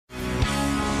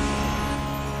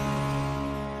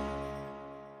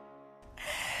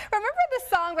Remember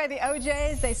the song by the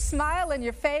OJs? They smile in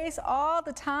your face all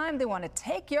the time. They want to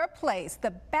take your place.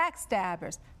 The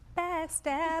Backstabbers.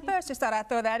 Backstabbers. Just thought I'd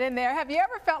throw that in there. Have you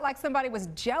ever felt like somebody was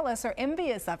jealous or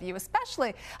envious of you,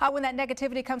 especially when that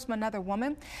negativity comes from another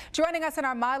woman? Joining us in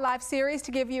our My Life series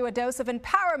to give you a dose of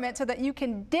empowerment so that you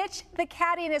can ditch the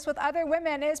cattiness with other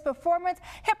women is performance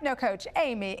hypno coach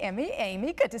Amy Emme.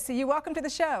 Amy, good to see you. Welcome to the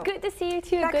show. Good to see you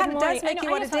too. That kind of does make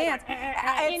you want to dance.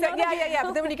 Yeah.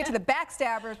 But then when you get to the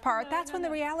backstabbers part, that's when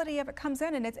the reality of it comes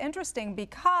in, and it's interesting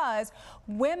because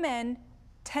women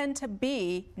tend to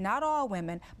be, not all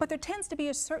women, but there tends to be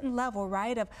a certain level,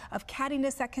 right, of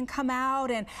cattiness that can come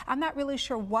out, and I'm not really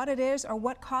sure what it is or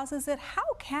what causes it.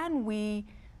 How can we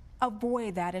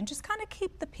avoid that and just kind of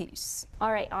keep the peace?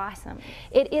 All right, awesome.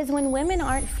 It is when women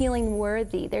aren't feeling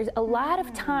worthy. There's a lot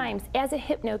of times, as a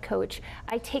hypno coach,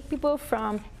 I take people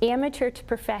from amateur to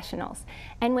professionals,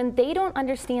 and when they don't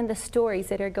understand the stories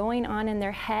that are going on in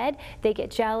their head, they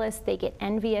get jealous, they get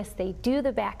envious, they do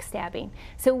the backstabbing.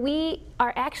 So we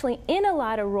are actually in a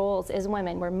lot of roles as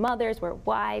women. We're mothers, we're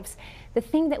wives. The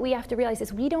thing that we have to realize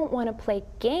is we don't want to play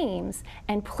games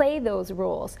and play those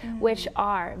roles, which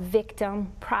are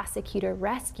victim, prosecutor,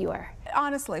 rescuer.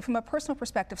 Honestly, from a personal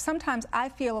perspective, sometimes I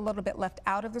feel a little bit left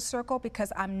out of the circle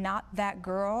because I'm not that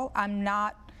girl. I'm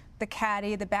not the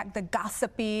catty, the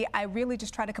gossipy. I really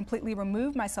just try to completely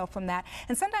remove myself from that.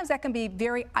 And sometimes that can be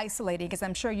very isolating, because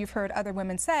I'm sure you've heard other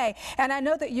women say, and I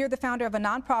know that you're the founder of a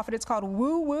nonprofit. It's called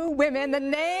Woo Woo Women, the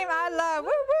name I love, woo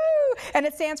woo. And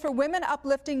it stands for Women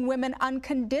Uplifting Women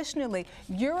Unconditionally.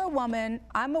 You're a woman,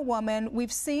 I'm a woman.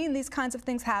 We've seen these kinds of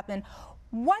things happen.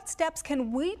 What steps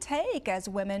can we take as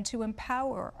women to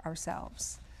empower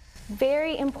ourselves?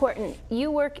 Very important. You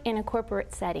work in a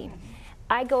corporate setting.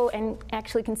 I go and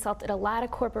actually consult at a lot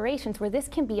of corporations where this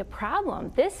can be a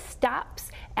problem. This stops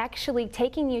actually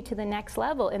taking you to the next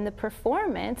level in the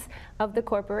performance of the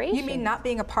corporation. You mean not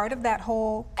being a part of that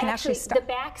whole can actually stop?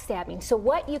 The backstabbing. So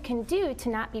what you can do to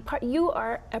not be part, you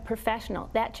are a professional.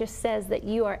 That just says that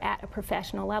you are at a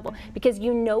professional level because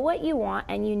you know what you want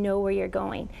and you know where you're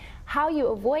going. How you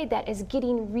avoid that is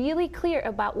getting really clear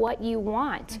about what you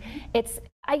want.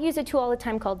 I use a tool all the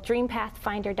time called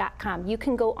dreampathfinder.com. You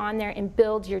can go on there and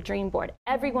build your dream board.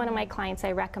 Every one of my clients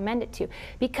I recommend it to,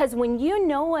 because when you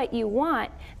know what you want,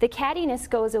 the cattiness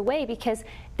goes away because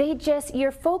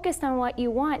you're focused on what you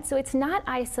want. So it's not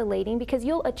isolating because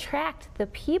you'll attract the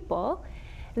people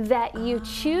that you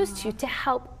choose to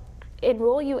help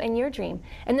enroll you in your dream.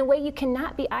 And the way you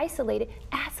cannot be isolated,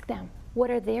 ask them. What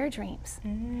are their dreams?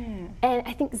 And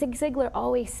I think Zig Ziglar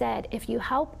always said, if you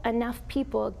help enough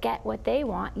people get what they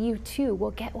want, you too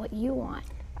will get what you want.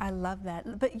 I love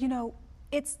that. But you know,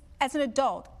 it's, as an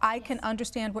adult, I can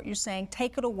understand what you're saying,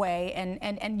 take it away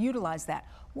and utilize that.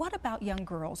 What about young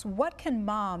girls? What can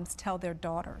moms tell their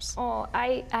daughters? Oh,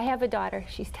 I have a daughter.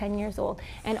 She's 10 years old.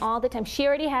 And all the time, she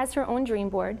already has her own dream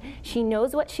board. She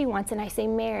knows what she wants. And I say,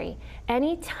 Mary,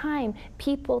 anytime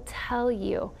people tell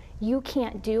you you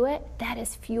can't do it, that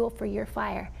is fuel for your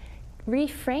fire.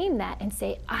 Reframe that and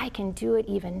say, I can do it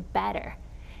even better.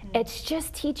 It's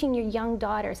just teaching your young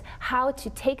daughters how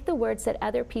to take the words that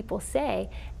other people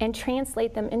say and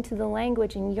translate them into the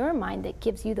language in your mind that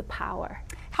gives you the power.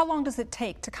 How long does it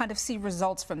take to kind of see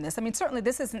results from this? I mean, certainly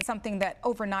this isn't something that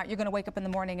overnight you're going to wake up in the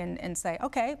morning and say,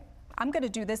 okay, I'm going to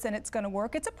do this and it's going to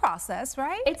work. It's a process,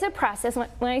 right? It's a process.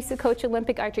 When I used to coach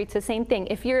Olympic archery, it's the same thing.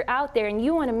 If you're out there and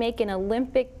you want to make an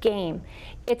Olympic game,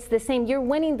 it's the same. You're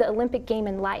winning the Olympic game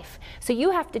in life. So you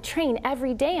have to train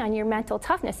every day on your mental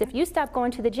toughness. If you stop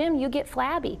going to the gym, you get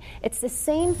flabby. It's the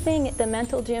same thing at the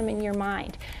mental gym in your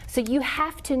mind. So you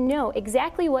have to know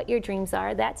exactly what your dreams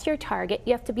are. That's your target.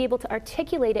 You have to be able to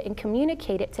articulate it and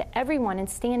communicate it to everyone and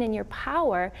stand in your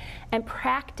power and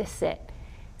practice it,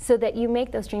 so that you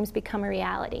make those dreams become a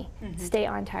reality. Stay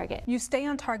on target. You stay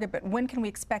on target, but when can we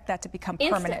expect that to become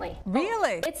permanent? Instantly.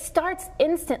 Really? It starts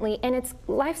instantly, and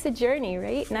life's a journey,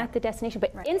 right? Not the destination,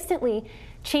 but instantly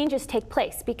changes take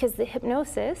place because the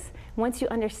hypnosis, once you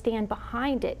understand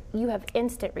behind it, you have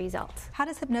instant results. How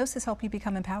does hypnosis help you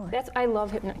become empowered? I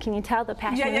love hypnosis. Can you tell the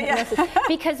passion in hypnosis?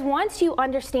 Because once you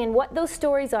understand what those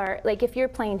stories are, like if you're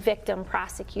playing victim,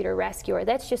 prosecutor, rescuer,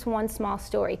 that's just one small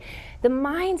story. The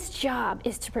mind's job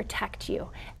is to protect you.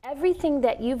 Everything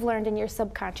that you've learned in your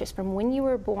subconscious from when you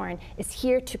were born is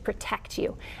here to protect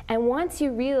you. And once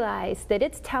you realize that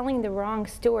it's telling the wrong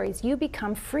stories, you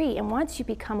become free. And once you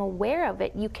become aware of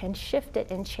it, you can shift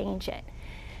it and change it.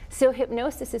 So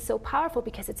hypnosis is so powerful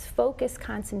because it's focused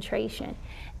concentration,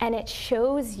 and it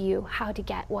shows you how to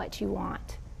get what you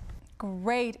want.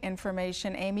 Great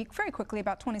information, Amy. Very quickly,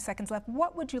 about 20 seconds left.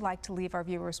 What would you like to leave our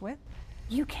viewers with?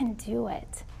 You can do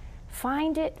it.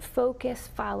 Find it, focus,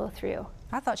 follow through.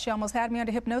 I thought she almost had me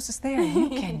under hypnosis there. You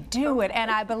can do it, and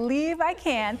I believe I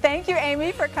can. Thank you,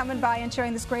 Amy, for coming by and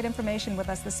sharing this great information with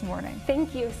us this morning.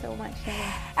 Thank you so much, Shelly.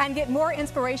 And get more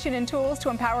inspiration and tools to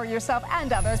empower yourself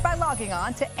and others by logging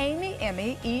on to AmyEmme.com.